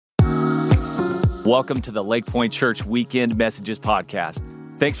Welcome to the Lake Point Church Weekend Messages Podcast.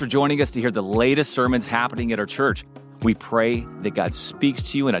 Thanks for joining us to hear the latest sermons happening at our church. We pray that God speaks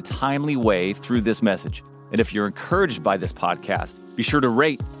to you in a timely way through this message. And if you're encouraged by this podcast, be sure to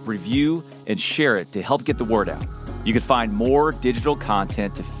rate, review, and share it to help get the word out. You can find more digital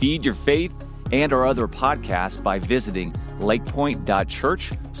content to feed your faith and our other podcasts by visiting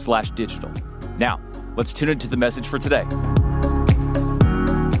lakepoint.church/digital. Now, let's tune into the message for today.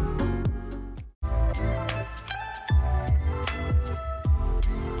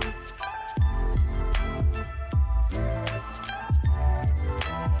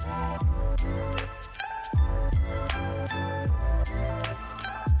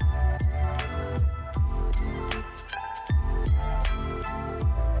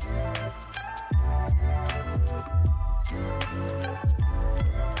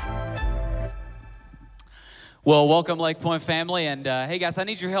 Well, welcome, Lake Point family, and hey guys, I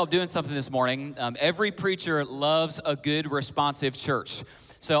need your help doing something this morning. Every preacher loves a good, responsive church.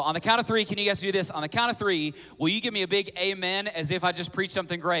 So on the count of three, can you guys do this? On the count of three, will you give me a big amen as if I just preached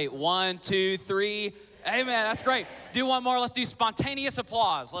something great? 1, 2, 3, amen, that's great. Do one more, let's do spontaneous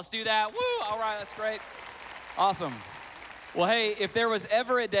applause. Let's do that, woo, all right, that's great. Awesome. Well, hey, if there was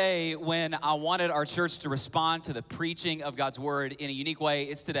ever a day when I wanted our church to respond to the preaching of God's word in a unique way,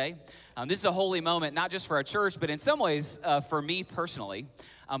 it's today. This is a holy moment, not just for our church, but in some ways for me personally.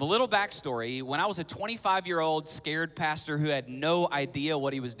 A little backstory, when I was a 25-year-old scared pastor who had no idea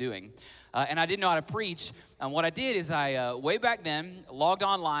what he was doing, and I didn't know how to preach, what I did is I, way back then, logged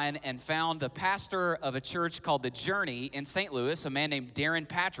online and found the pastor of a church called The Journey in St. Louis, a man named Darren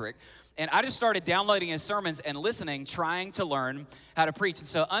Patrick. And I just started downloading his sermons and listening, trying to learn how to preach. And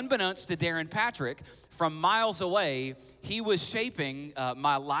so unbeknownst to Darren Patrick, from miles away, he was shaping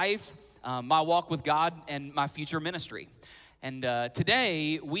my life, my walk with God, and my future ministry. And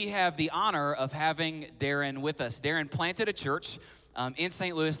today, we have the honor of having Darren with us. Darren planted a church in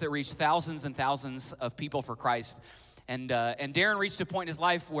St. Louis that reached thousands and thousands of people for Christ. And Darren reached a point in his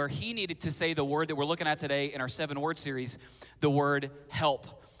life where he needed to say the word that we're looking at today in our 7-word series, the word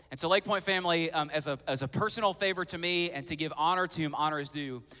help. And so Lake Point family, as a personal favor to me and to give honor to whom honor is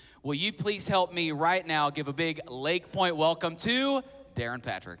due, will you please help me right now give a big Lake Point welcome to Darren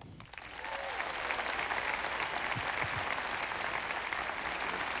Patrick.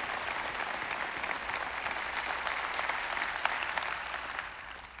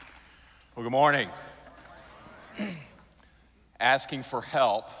 Well, good morning. Asking for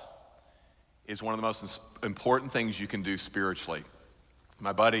help is one of the most important things you can do spiritually.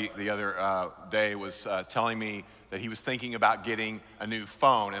 My buddy the other day was telling me that he was thinking about getting a new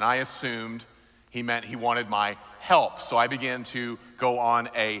phone, and I assumed he meant he wanted my help. So I began to go on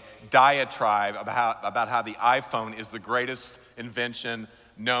a diatribe about how the iPhone is the greatest invention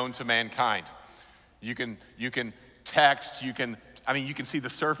known to mankind. You can text, you can see the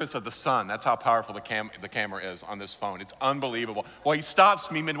surface of the sun. That's how powerful the camera is on this phone. It's unbelievable. Well, he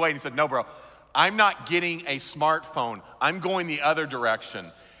stops me midway and he said, "No, bro, I'm not getting a smartphone. I'm going the other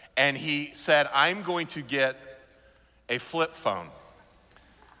direction." And he said, "I'm going to get a flip phone.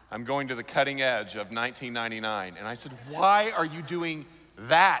 I'm going to the cutting edge of 1999. And I said, "Why are you doing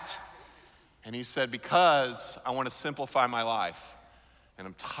that?" And he said, "Because I want to simplify my life. And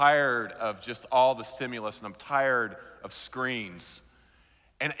I'm tired of just all the stimulus, and I'm tired of screens."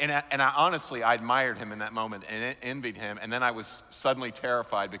 And I honestly, I admired him in that moment and envied him. And then I was suddenly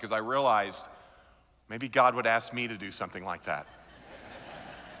terrified because I realized maybe God would ask me to do something like that.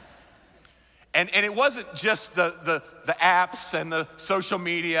 And it wasn't just the apps and the social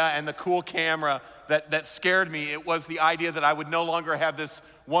media and the cool camera that scared me. It was the idea that I would no longer have this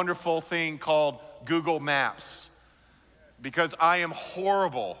wonderful thing called Google Maps, because I am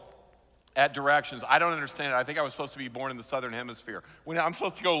horrible at directions. I don't understand it. I think I was supposed to be born in the southern hemisphere. When I'm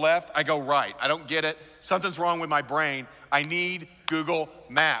supposed to go left, I go right. I don't get it. Something's wrong with my brain. I need Google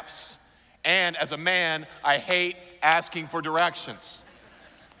Maps. And as a man, I hate asking for directions.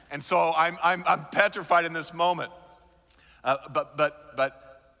 And so I'm petrified in this moment.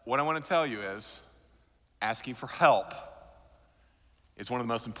 But what I want to tell you is asking for help is one of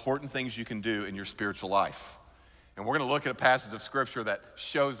the most important things you can do in your spiritual life. And we're going to look at a passage of scripture that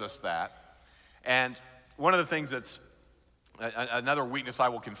shows us that. And one of the things that's another weakness I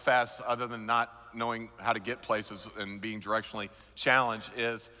will confess, other than not knowing how to get places and being directionally challenged,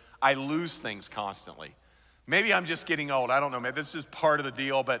 is I lose things constantly. Maybe I'm just getting old. I don't know. Maybe this is part of the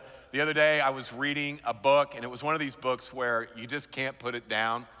deal. But the other day I was reading a book, and it was one of these books where you just can't put it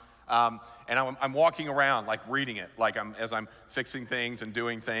down. And I'm walking around like reading it, like as I'm fixing things and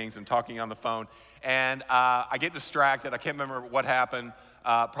doing things and talking on the phone. And I get distracted. I can't remember what happened.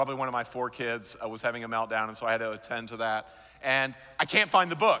 probably one of my 4 kids was having a meltdown, and so I had to attend to that. And I can't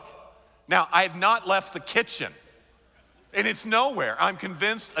find the book. Now, I had not left the kitchen, and it's nowhere. I'm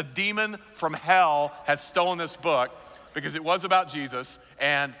convinced a demon from hell has stolen this book because it was about Jesus,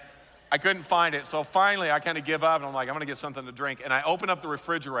 and I couldn't find it. So finally, I kind of give up, and I'm like, I'm gonna get something to drink. And I open up the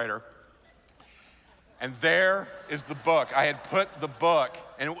refrigerator, and there is the book. I had put the book,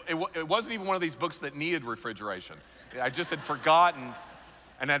 and it wasn't even one of these books that needed refrigeration. I just had forgotten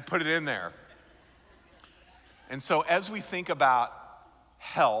and I'd put it in there. And so as we think about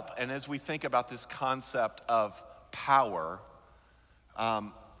help, and as we think about this concept of power,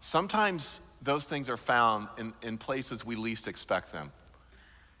 sometimes those things are found in places we least expect them.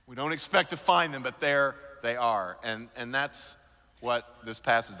 We don't expect to find them, but there they are. And that's what this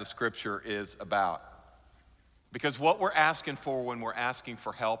passage of Scripture is about. Because what we're asking for when we're asking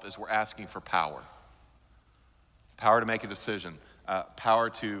for help is we're asking for power. Power to make a decision, power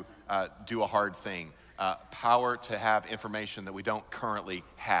to do a hard thing, power to have information that we don't currently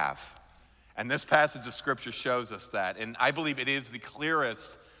have. And this passage of Scripture shows us that. And I believe it is the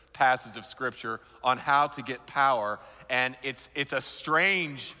clearest passage of Scripture on how to get power. And it's a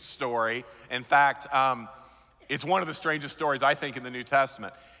strange story. In fact, it's one of the strangest stories, I think, in the New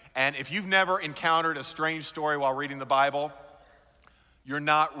Testament. And if you've never encountered a strange story while reading the Bible, you're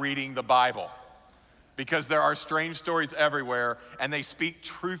not reading the Bible. Because there are strange stories everywhere, and they speak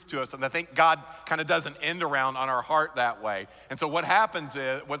truth to us. And I think God kind of does an end around on our heart that way. And so what's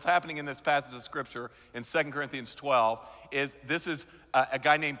happening in this passage of Scripture in 2 Corinthians 12 is this is a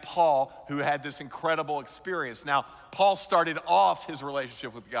guy named Paul who had this incredible experience. Now, Paul started off his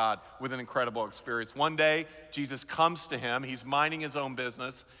relationship with God with an incredible experience. One day, Jesus comes to him. He's minding his own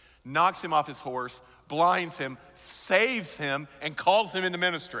business, knocks him off his horse, blinds him, saves him, and calls him into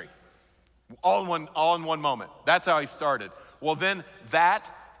ministry. All in one moment. That's how he started. Well, then that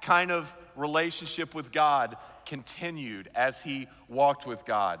kind of relationship with God continued as he walked with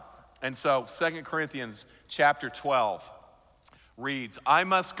God. And so 2 Corinthians chapter 12 reads, I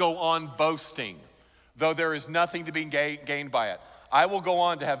must go on boasting, though there is nothing to be gained by it. I will go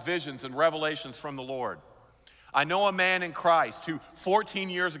on to have visions and revelations from the Lord. I know a man in Christ who 14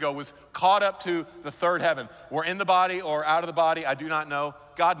 years ago was caught up to the third heaven. We're in the body or out of the body, I do not know.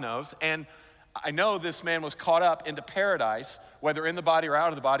 God knows. And I know this man was caught up into paradise, whether in the body or out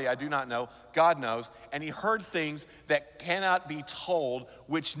of the body, I do not know. God knows. And he heard things that cannot be told,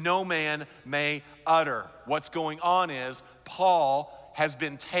 which no man may utter. What's going on is Paul has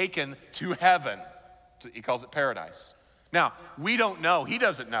been taken to heaven. He calls it paradise. Now, we don't know, he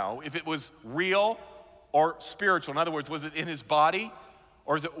doesn't know if it was real or spiritual. In other words, was it in his body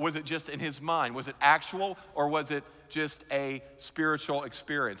or was it just in his mind? Was it actual or was it just a spiritual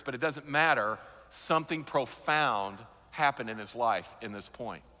experience? But it doesn't matter. Something profound happened in his life in this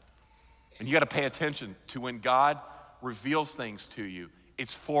point. And you got to pay attention to when God reveals things to you.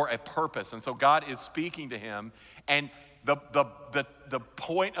 It's for a purpose. And so God is speaking to him. And the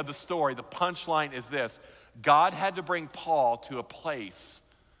point of the story, the punchline is this. God had to bring Paul to a place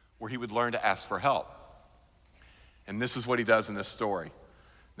where he would learn to ask for help. And this is what he does in this story.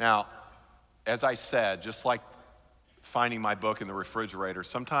 Now, as I said, just like finding my book in the refrigerator,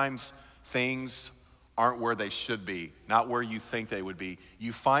 sometimes things aren't where they should be, not where you think they would be.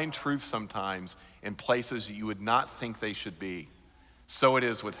 You find truth sometimes in places you would not think they should be. So it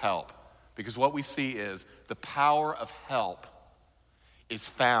is with help. Because what we see is the power of help is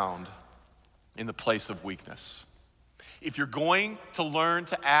found in the place of weakness. If you're going to learn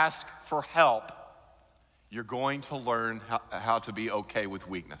to ask for help, you're going to learn how to be okay with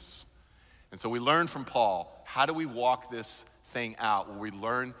weakness. And so we learn from Paul, how do we walk this thing out where we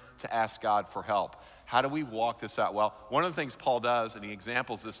learn to ask God for help? How do we walk this out? Well, one of the things Paul does, and he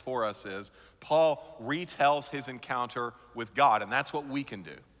examples this for us, is Paul retells his encounter with God, and that's what we can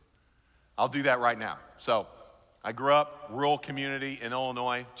do. I'll do that right now. So I grew up rural community in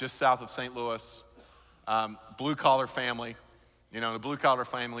Illinois, just south of St. Louis, blue-collar family. You know, in a blue-collar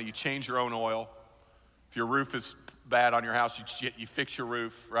family, you change your own oil. If your roof is bad on your house, you fix your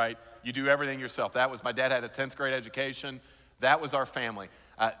roof, right? You do everything yourself. My dad had a 10th grade education. That was our family.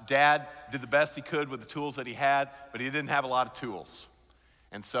 Dad did the best he could with the tools that he had, but he didn't have a lot of tools.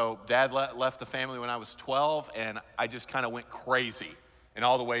 And so Dad left the family when I was 12, and I just kind of went crazy in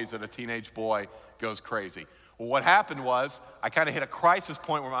all the ways that a teenage boy goes crazy. Well, what happened was I kind of hit a crisis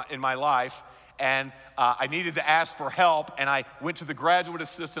point in my life, and I needed to ask for help, and I went to the graduate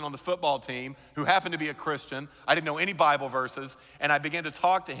assistant on the football team, who happened to be a Christian. I didn't know any Bible verses, and I began to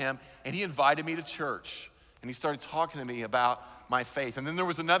talk to him, and he invited me to church, and he started talking to me about my faith. And then there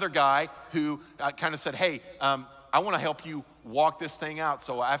was another guy who kind of said, hey, I want to help you walk this thing out.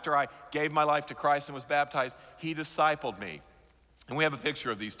 So after I gave my life to Christ and was baptized, he discipled me. And we have a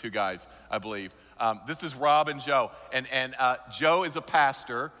picture of these two guys, I believe. This is Rob and Joe. And Joe is a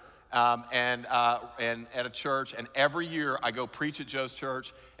pastor and at a church. And every year I go preach at Joe's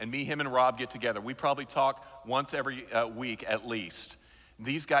church, and me, him, and Rob get together. We probably talk once every week at least.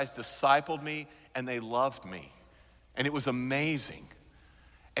 These guys discipled me, and they loved me. And it was amazing.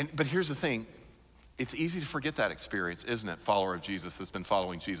 But here's the thing. It's easy to forget that experience, isn't it? Follower of Jesus that's been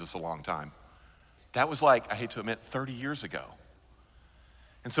following Jesus a long time. That was like, I hate to admit, 30 years ago.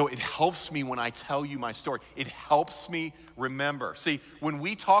 And so it helps me when I tell you my story. It helps me remember. See, when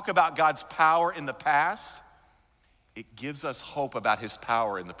we talk about God's power in the past, it gives us hope about his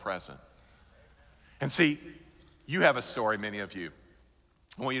power in the present. And see, you have a story, many of you.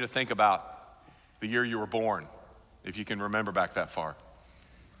 I want you to think about the year you were born, if you can remember back that far.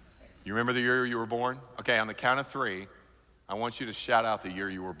 You remember the year you were born? Okay, on the count of 3, I want you to shout out the year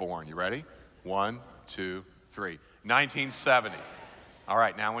you were born. You ready? 1, 2, 3. 1970. All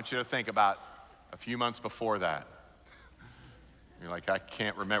right, now I want you to think about a few months before that. You're like, I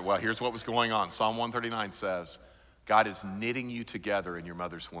can't remember. Well, here's what was going on. Psalm 139 says, God is knitting you together in your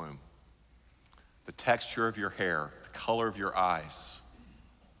mother's womb. The texture of your hair, the color of your eyes,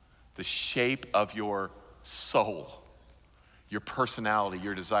 the shape of your soul, your personality,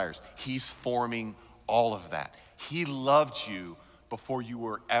 your desires. He's forming all of that. He loved you before you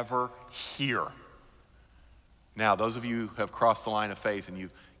were ever here. Now, those of you who have crossed the line of faith and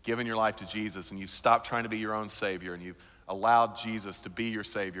you've given your life to Jesus and you've stopped trying to be your own Savior and you've allowed Jesus to be your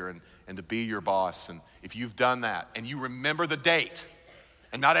Savior and to be your boss, and if you've done that and you remember the date,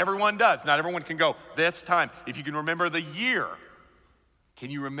 and not everyone does, not everyone can go this time. If you can remember the year,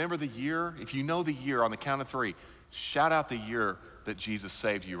 can you remember the year? If you know the year, on the count of 3, shout out the year that Jesus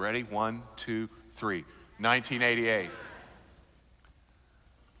saved you. Ready? 1, 2, 3. 1988.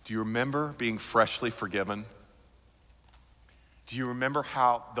 Do you remember being freshly forgiven? Do you remember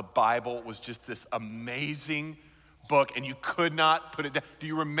how the Bible was just this amazing book and you could not put it down? Do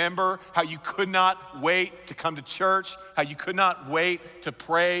you remember how you could not wait to come to church? How you could not wait to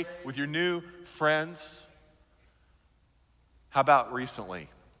pray with your new friends? How about recently,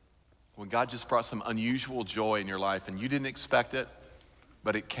 when God just brought some unusual joy in your life and you didn't expect it,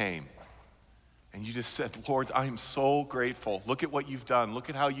 but it came? And you just said, Lord, I am so grateful. Look at what you've done. Look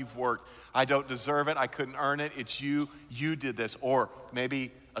at how you've worked. I don't deserve it. I couldn't earn it. It's you. You did this. Or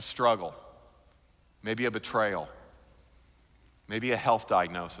maybe a struggle. Maybe a betrayal. Maybe a health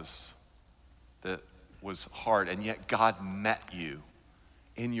diagnosis that was hard. And yet God met you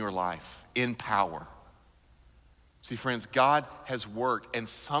in your life, in power. See, friends, God has worked. And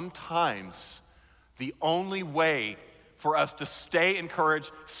sometimes the only way for us to stay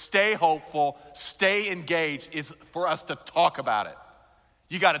encouraged, stay hopeful, stay engaged is for us to talk about it.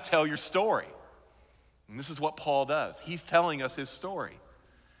 You got to tell your story. And this is what Paul does. He's telling us his story.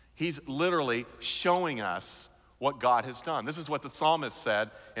 He's literally showing us what God has done. This is what the psalmist said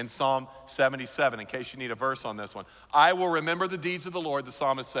in Psalm 77, in case you need a verse on this one. I will remember the deeds of the Lord, the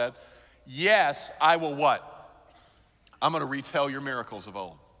psalmist said. Yes, I will what? I'm going to retell your miracles of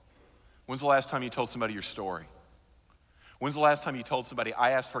old. When's the last time you told somebody your story? When's the last time you told somebody,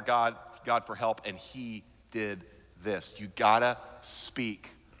 I asked for God for help, and he did this? You gotta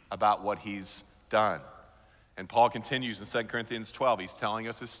speak about what he's done. And Paul continues in 2 Corinthians 12. He's telling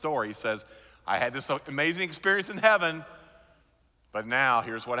us his story. He says, I had this amazing experience in heaven, but now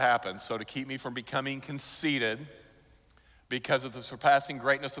here's what happens. So to keep me from becoming conceited, because of the surpassing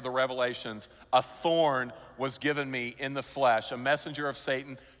greatness of the revelations, a thorn was given me in the flesh, a messenger of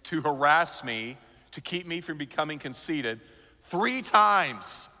Satan to harass me, to keep me from becoming conceited. 3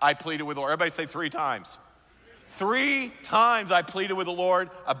 times I pleaded with the Lord. Everybody say 3 times. 3 times I pleaded with the Lord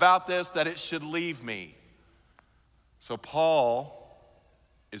about this, that it should leave me. So Paul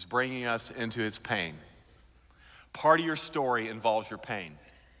is bringing us into his pain. Part of your story involves your pain.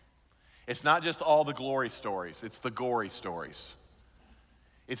 It's not just all the glory stories, it's the gory stories.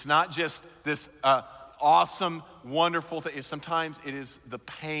 It's not just this awesome, wonderful thing. Sometimes it is the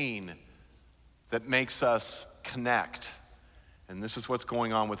pain that makes us connect. And this is what's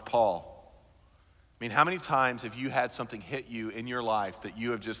going on with Paul. I mean, how many times have you had something hit you in your life that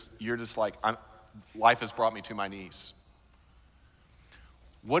you're just like, life has brought me to my knees?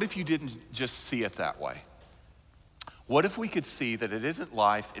 What if you didn't just see it that way? What if we could see that it isn't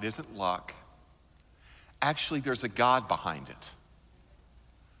life, it isn't luck. Actually, there's a God behind it.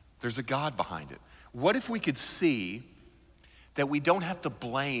 There's a God behind it. What if we could see that we don't have to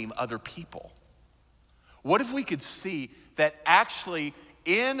blame other people? What if we could see that actually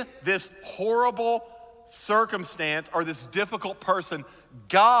in this horrible circumstance or this difficult person,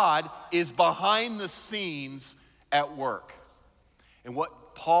 God is behind the scenes at work. And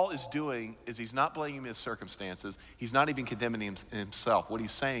what Paul is doing is he's not blaming his circumstances. He's not even condemning himself. What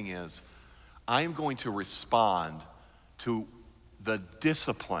he's saying is, I am going to respond to the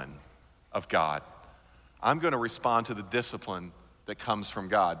discipline of God. I'm going to respond to the discipline that comes from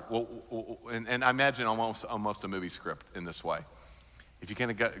God. And I imagine almost a movie script in this way. If you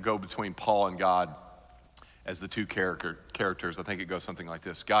kind of go between Paul and God as the two characters, I think it goes something like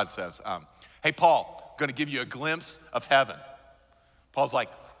this. God says, hey, Paul, I'm going to give you a glimpse of heaven. Paul's like,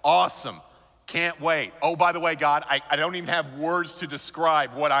 awesome, can't wait. Oh, by the way, God, I don't even have words to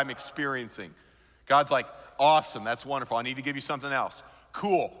describe what I'm experiencing. God's like, awesome, that's wonderful. I need to give you something else.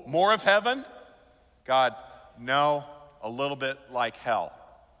 Cool, more of heaven? God, no, a little bit like hell.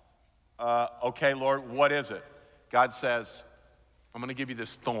 Okay, Lord, what is it? God says, I'm going to give you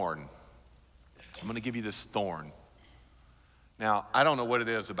this thorn. I'm going to give you this thorn. Now, I don't know what it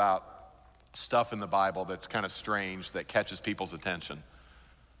is about stuff in the Bible that's kind of strange that catches people's attention.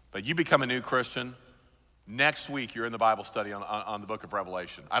 But you become a new Christian, next week you're in the Bible study on the book of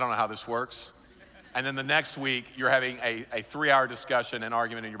Revelation. I don't know how this works. And then the next week you're having a 3-hour discussion and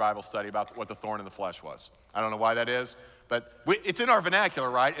argument in your Bible study about what the thorn in the flesh was. I don't know why that is, but it's in our vernacular,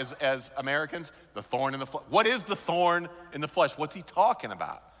 right, as Americans, the thorn in the flesh. What is the thorn in the flesh? What's he talking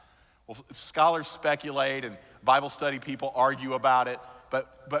about? Well, scholars speculate and Bible study people argue about it,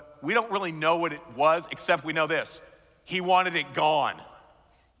 but we don't really know what it was, except we know this. He wanted it gone.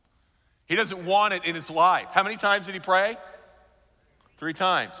 He doesn't want it in his life. How many times did he pray? 3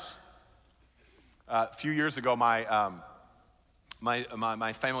 times. A few years ago, my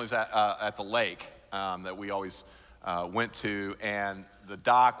family was at the lake that we always went to, and the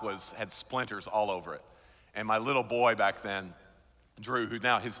dock had splinters all over it. And my little boy back then, Drew, who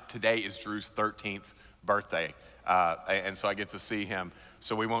now today is Drew's 13th birthday, and so I get to see him.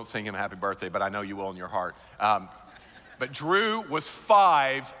 So we won't sing him happy birthday, but I know you will in your heart. But Drew was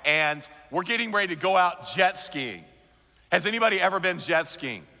 5, and we're getting ready to go out jet skiing. Has anybody ever been jet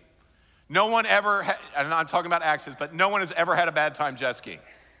skiing? No one ever, and I'm talking about accidents, but no one has ever had a bad time jet skiing.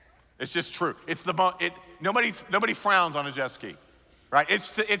 It's just true. Nobody frowns on a jet ski, right?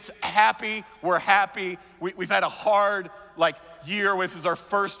 It's happy. We're happy. We've had a hard year. This is our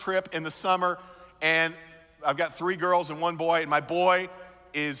first trip in the summer, and I've got 3 girls and 1 boy, and my boy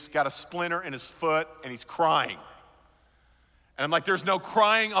is got a splinter in his foot, and he's crying. And I'm like, there's no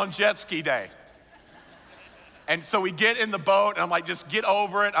crying on jet ski day. And so we get in the boat, and I'm like, just get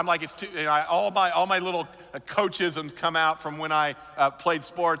over it. I'm like, it's too, all my little coachisms come out from when I played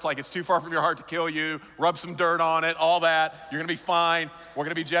sports, like it's too far from your heart to kill you, rub some dirt on it, all that. You're gonna be fine. We're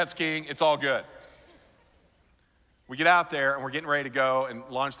gonna be jet skiing. It's all good. We get out there, and we're getting ready to go and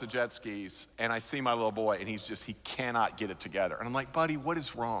launch the jet skis, and I see my little boy, and he cannot get it together. And I'm like, buddy, what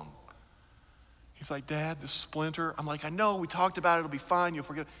is wrong? He's like, Dad, this splinter. I'm like, I know, we talked about it, it'll be fine, you'll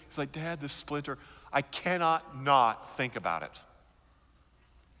forget. He's like, Dad, this splinter, I cannot not think about it.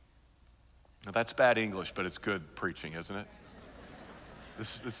 Now that's bad English, but it's good preaching, isn't it?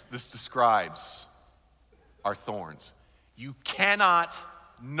 This describes our thorns. You cannot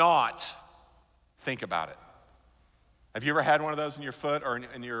not think about it. Have you ever had one of those in your foot or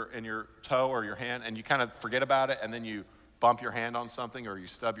in your toe or your hand, and you kind of forget about it, and then you bump your hand on something or you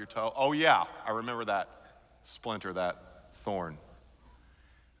stub your toe? Oh yeah, I remember that splinter, that thorn.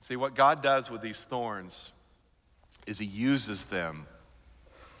 See, what God does with these thorns is he uses them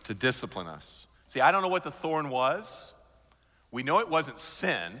to discipline us. See, I don't know what the thorn was. We know it wasn't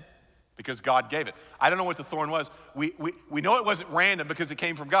sin because God gave it. I don't know what the thorn was. We know it wasn't random because it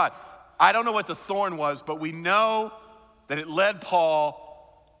came from God. I don't know what the thorn was, but we know that it led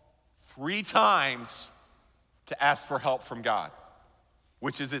Paul 3 times to ask for help from God,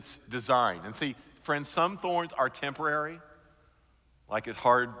 which is its design. And see, friends, some thorns are temporary, like a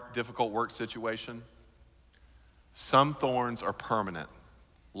hard, difficult work situation. Some thorns are permanent,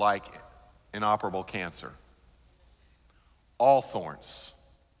 like inoperable cancer. All thorns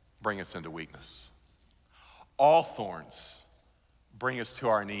bring us into weakness. All thorns bring us to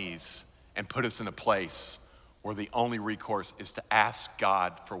our knees and put us in a place where the only recourse is to ask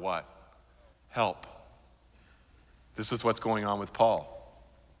God for what? Help. This is what's going on with Paul.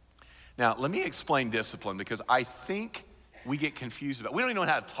 Now, let me explain discipline, because I think we get confused about it. We don't even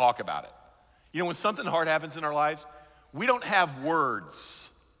know how to talk about it. You know, when something hard happens in our lives, we don't have words.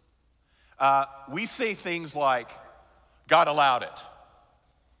 We say things like, God allowed it.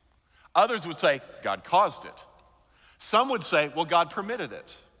 Others would say, God caused it. Some would say, well, God permitted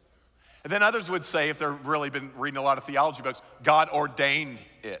it. And then others would say, if they've really been reading a lot of theology books, God ordained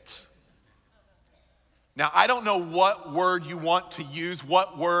it. Now, I don't know what word you want to use,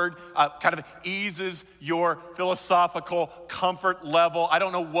 what word kind of eases your philosophical comfort level. I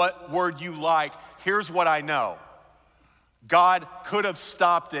don't know what word you like. Here's what I know. God could have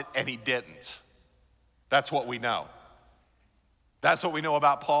stopped it and he didn't. That's what we know. That's what we know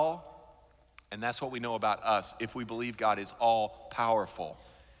about Paul, and that's what we know about us. If we believe God is all powerful,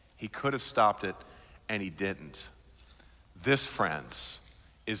 he could have stopped it and he didn't. This, friends,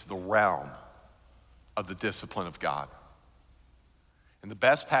 is the realm of the discipline of God. And the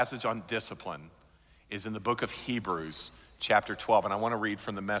best passage on discipline is in the book of Hebrews, chapter 12. And I want to read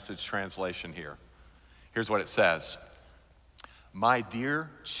from the Message translation here. Here's what it says. My dear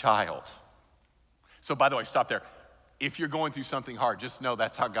child. So by the way, stop there. If you're going through something hard, just know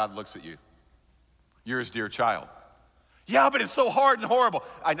that's how God looks at you. You're his dear child. Yeah, but it's so hard and horrible.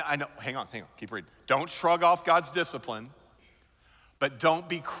 I know. Hang on. Keep reading. Don't shrug off God's discipline, but don't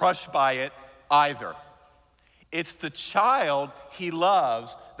be crushed by it either. It's the child he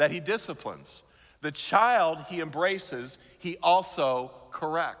loves that he disciplines. The child he embraces, he also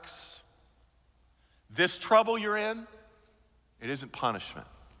corrects. This trouble you're in, it isn't punishment.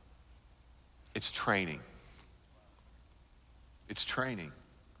 It's training. It's training.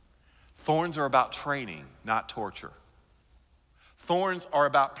 Thorns are about training, not torture. Thorns are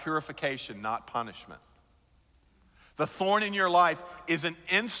about purification, not punishment. The thorn in your life is an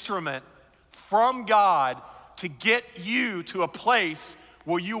instrument from God to get you to a place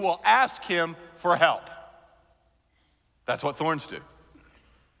where you will ask him for help. That's what thorns do.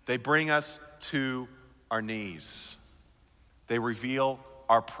 They bring us to our knees. They reveal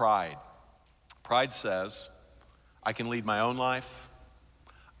our pride. Pride says, I can lead my own life.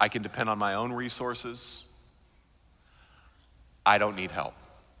 I can depend on my own resources. I don't need help.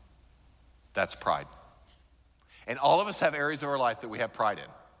 That's pride. And all of us have areas of our life that we have pride in.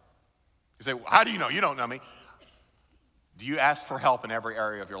 You say, well, how do you know? You don't know me. Do you ask for help in every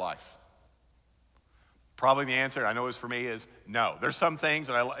area of your life? Probably the answer, I know is for me, is no. There's some things,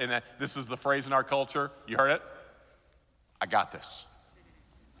 and this is the phrase in our culture. You heard it? I got this.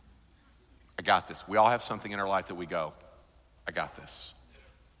 I got this. We all have something in our life that we go, I got this.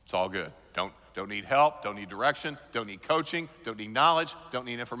 It's all good. Don't need help, don't need direction, don't need coaching, don't need knowledge, don't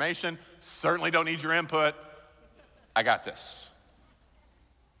need information, certainly don't need your input. I got this.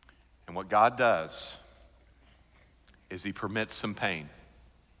 And what God does is he permits some pain.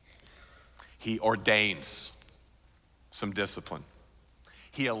 He ordains some discipline.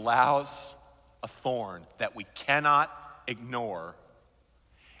 He allows a thorn that we cannot ignore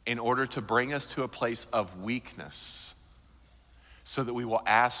in order to bring us to a place of weakness so that we will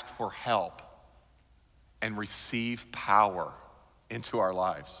ask for help and receive power into our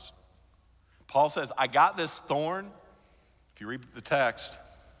lives. Paul says, I got this thorn, if you read the text,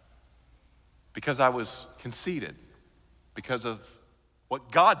 because I was conceited, because of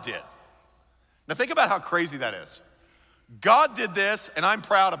what God did. Now think about how crazy that is. God did this, and I'm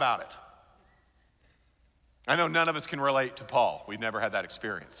proud about it. I know none of us can relate to Paul. We've never had that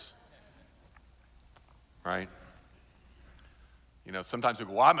experience, right? You know, sometimes we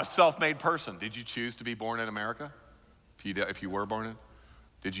go, well, I'm a self-made person. Did you choose to be born in America? If you were born in,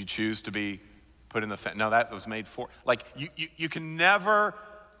 did you choose to be put in the family? No, that was made for. Like, you can never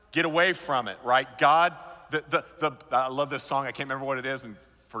get away from it, right? God, I love this song. I can't remember what it is, and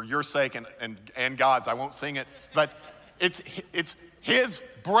for your sake and God's, I won't sing it. But it's his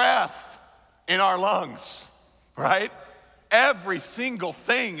breath in our lungs, right? Every single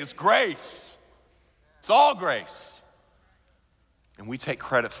thing is grace. It's all grace. And we take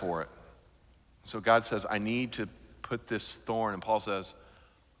credit for it. So God says, I need to put this thorn. And Paul says,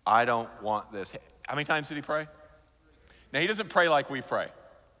 I don't want this. How many times did he pray? Now, he doesn't pray like we pray,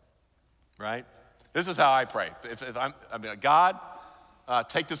 right? This is how I pray. If I'm like, God,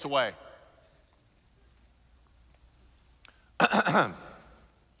 take this away.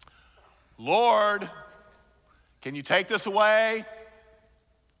 Lord, can you take this away?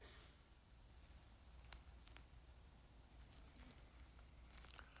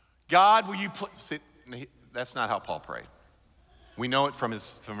 God, will you please? That's not how Paul prayed. We know it from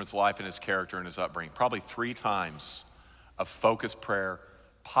his life and his character and his upbringing. Probably 3 times of focused prayer,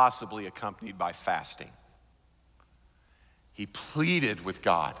 possibly accompanied by fasting. He pleaded with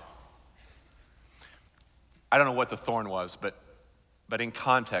God. I don't know what the thorn was, but in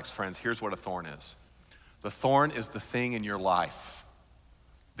context, friends, here's what a thorn is. The thorn is the thing in your life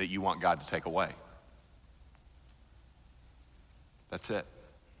that you want God to take away. That's it.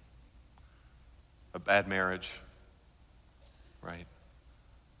 A bad marriage, right?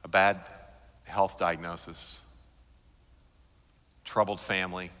 A bad health diagnosis, troubled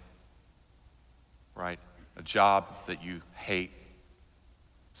family, right? A job that you hate.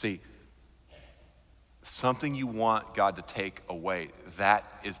 See, something you want God to take away, that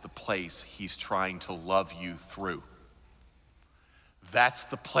is the place he's trying to love you through. That's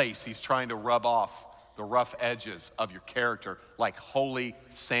the place he's trying to rub off the rough edges of your character like holy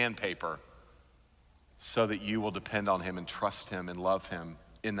sandpaper so that you will depend on him and trust him and love him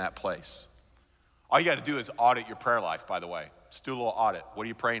in that place. All you got to do is audit your prayer life, by the way. Just do a little audit. What are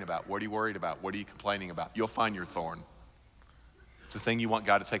you praying about? What are you worried about? What are you complaining about? You'll find your thorn. It's the thing you want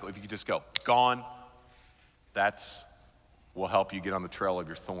God to take. If you could just go, gone, that's will help you get on the trail of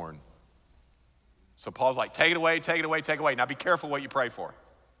your thorn. So Paul's like, take it away, take it away, take it away. Now be careful what you pray for.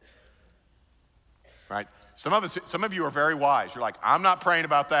 Right? Some of you are very wise. You're like, I'm not praying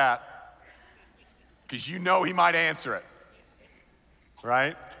about that because you know he might answer it.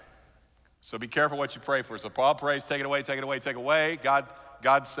 Right? So be careful what you pray for. So Paul prays, take it away, take it away, take it away.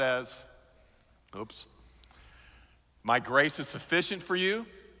 God says, my grace is sufficient for you.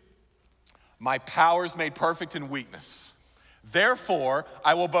 My power is made perfect in weakness. Therefore,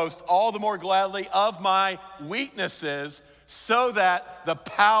 I will boast all the more gladly of my weaknesses so that the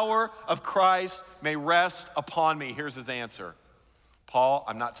power of Christ may rest upon me. Here's his answer. Paul,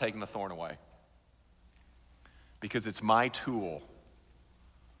 I'm not taking the thorn away because it's my tool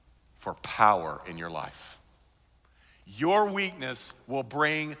for power in your life. Your weakness will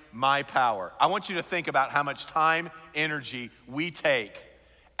bring my power. I want you to think about how much time, energy we take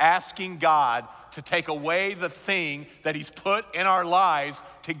asking God to take away the thing that he's put in our lives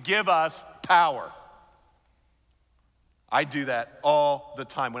to give us power. I do that all the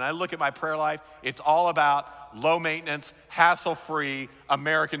time. When I look at my prayer life, it's all about low maintenance, hassle-free,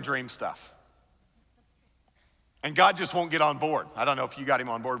 American dream stuff. And God just won't get on board. I don't know if you got him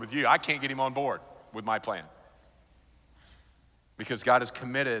on board with you. I can't get him on board with my plan. Because God is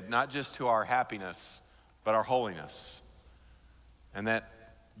committed not just to our happiness, but our holiness. And that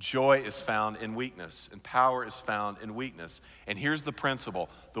joy is found in weakness, and power is found in weakness. And here's the principle.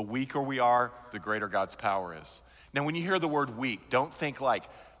 The weaker we are, the greater God's power is. Now, when you hear the word weak, don't think like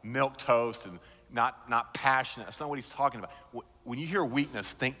milquetoast and not passionate. That's not what he's talking about. When you hear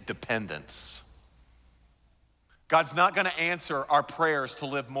weakness, think dependence. God's not going to answer our prayers to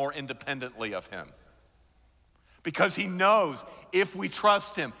live more independently of him. Because he knows if we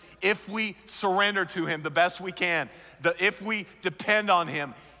trust him, if we surrender to him the best we can, if we depend on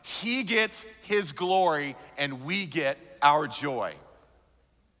him, he gets his glory and we get our joy.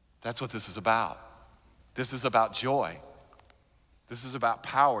 That's what this is about. This is about joy. This is about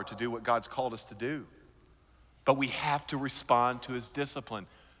power to do what God's called us to do. But we have to respond to his discipline.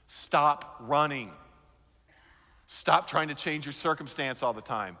 Stop running. Stop trying to change your circumstance all the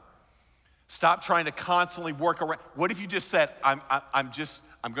time. Stop trying to constantly work around. What if you just said, I'm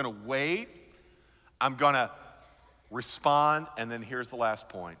going to wait, I'm going to respond, and then here's the last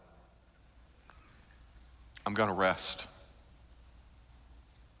point. I'm going to rest.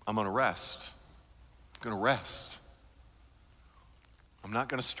 I'm going to rest. I'm going to rest. I'm not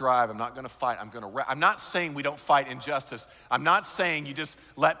going to strive. I'm not going to fight. I'm going to rest. I'm not saying we don't fight injustice. I'm not saying you just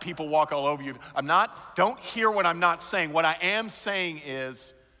let people walk all over you. Don't hear what I'm not saying. What I am saying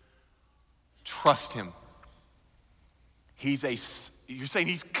is, trust him. You're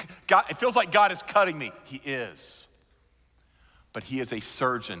saying God, it feels like God is cutting me. He is. But he is a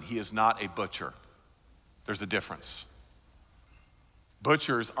surgeon. He is not a butcher. There's a difference.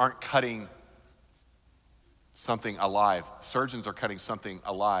 Butchers aren't cutting something alive. Surgeons are cutting something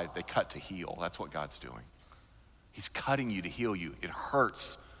alive. They cut to heal. That's what God's doing. He's cutting you to heal you. It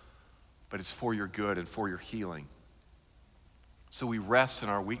hurts, but it's for your good and for your healing. So we rest in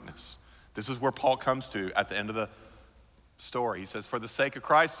our weakness. This is where Paul comes to at the end of the story. He says, for the sake of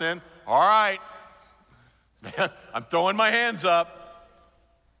Christ, sin, all right, man, I'm throwing my hands up.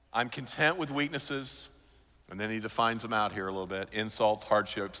 I'm content with weaknesses. And then he defines them out here a little bit. Insults,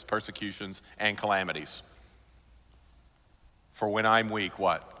 hardships, persecutions, and calamities. For when I'm weak,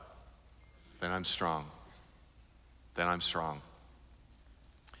 what? Then I'm strong. Then I'm strong.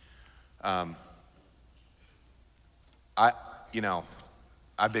 I've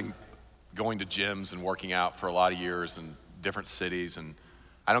been going to gyms and working out for a lot of years in different cities, and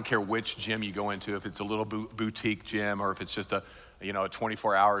I don't care which gym you go into, if it's a little boutique gym or if it's just a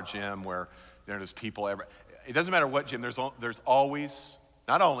 24-hour gym where there's people it doesn't matter what gym, there's always,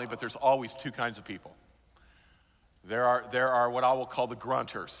 not only, but there's always two kinds of people. There are what I will call the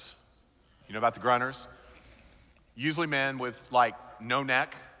grunters. You know about the grunters? Usually men with like no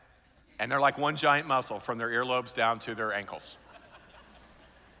neck, and they're like one giant muscle from their earlobes down to their ankles.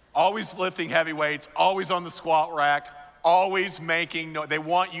 Always lifting heavy weights, always on the squat rack, always making, they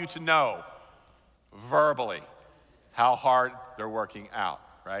want you to know verbally how hard they're working out,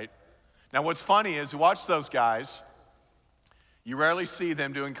 right? Now, what's funny is you watch those guys, you rarely see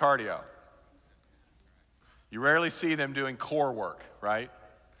them doing cardio. You rarely see them doing core work, right?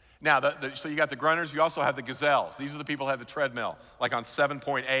 Now, so you got the grunters, you also have the gazelles. These are the people who have the treadmill. Like on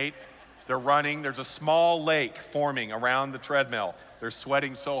 7.8, they're running. There's a small lake forming around the treadmill. They're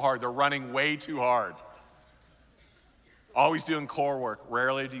sweating so hard. They're running way too hard. Always doing core work.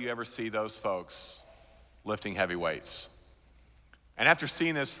 Rarely do you ever see those folks lifting heavy weights. And after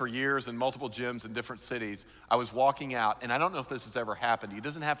seeing this for years in multiple gyms in different cities, I was walking out, and I don't know if this has ever happened to you. It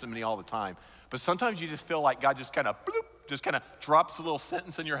doesn't happen to me all the time. But sometimes you just feel like God just kind of drops a little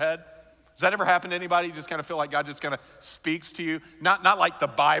sentence in your head. Does that ever happen to anybody? You just kind of feel like God just kind of speaks to you? Not like the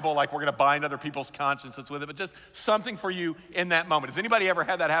Bible, like we're going to bind other people's consciences with it, but just something for you in that moment. Has anybody ever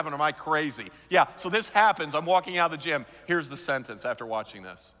had that happen, or am I crazy? Yeah, so this happens. I'm walking out of the gym. Here's the sentence after watching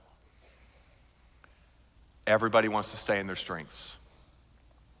this. Everybody wants to stay in their strengths.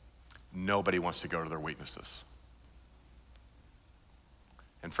 Nobody wants to go to their weaknesses.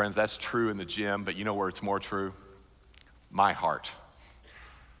 And friends, that's true in the gym, but you know where it's more true? My heart.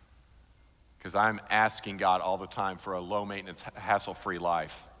 Because I'm asking God all the time for a low-maintenance, hassle-free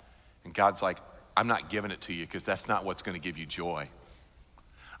life. And God's like, I'm not giving it to you because that's not what's going to give you joy.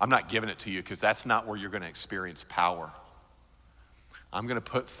 I'm not giving it to you because that's not where you're going to experience power. I'm going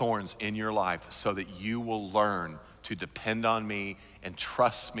to put thorns in your life so that you will learn to depend on me and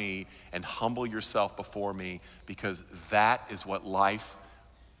trust me and humble yourself before me, because that is what life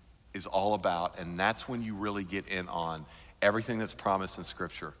is all about. And that's when you really get in on everything that's promised in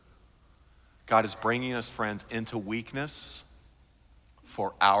Scripture. God is bringing us, friends, into weakness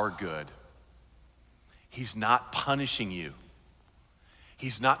for our good. He's not punishing you.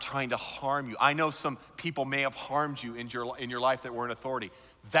 He's not trying to harm you. I know some people may have harmed you in your life that were in authority.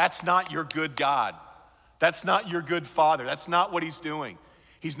 That's not your good God. That's not your good Father. That's not what he's doing.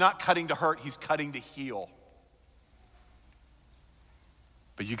 He's not cutting to hurt. He's cutting to heal.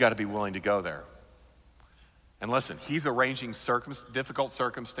 But you got to be willing to go there. And listen, he's arranging difficult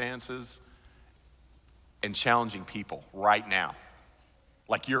circumstances and challenging people right now.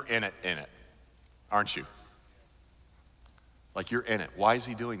 Like you're in it, aren't you? Like you're in it. Why is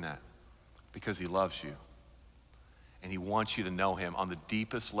he doing that? Because he loves you. And he wants you to know him on the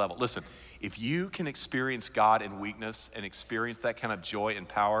deepest level. Listen, if you can experience God in weakness and experience that kind of joy and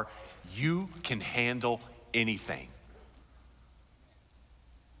power, you can handle anything.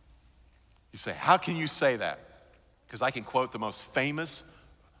 You say, how can you say that? Because I can quote the most famous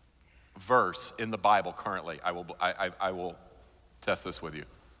verse in the Bible currently. I will test this with you.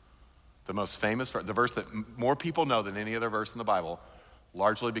 The most famous verse, the verse that more people know than any other verse in the Bible,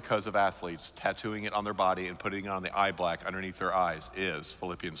 largely because of athletes tattooing it on their body and putting it on the eye black underneath their eyes, is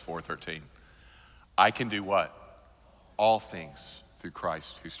Philippians 4:13. I can do what? All things through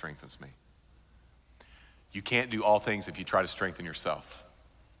Christ who strengthens me. You can't do all things if you try to strengthen yourself,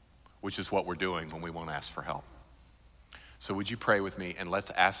 which is what we're doing when we won't ask for help. So would you pray with me, and let's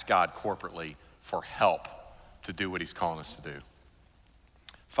ask God corporately for help to do what he's calling us to do.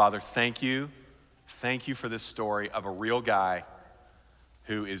 Father, thank you. Thank you for this story of a real guy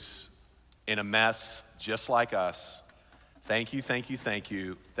who is in a mess just like us. Thank you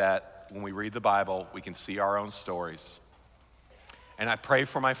that when we read the Bible, we can see our own stories. And I pray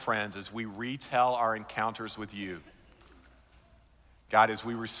for my friends as we retell our encounters with you. God, as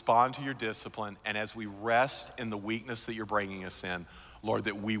we respond to your discipline and as we rest in the weakness that you're bringing us in, Lord,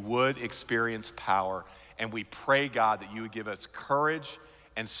 that we would experience power. And we pray, God, that you would give us courage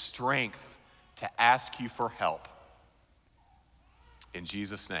and strength to ask you for help. In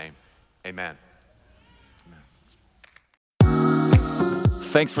Jesus' name, amen.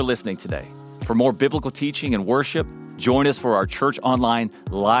 Thanks for listening today. For more biblical teaching and worship, join us for our Church Online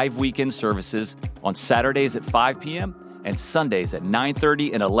live weekend services on Saturdays at 5 p.m. and Sundays at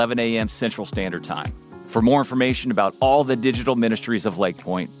 9:30 and 11 a.m. Central Standard Time. For more information about all the digital ministries of Lake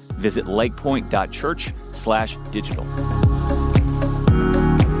Point, visit lakepoint.church/digital.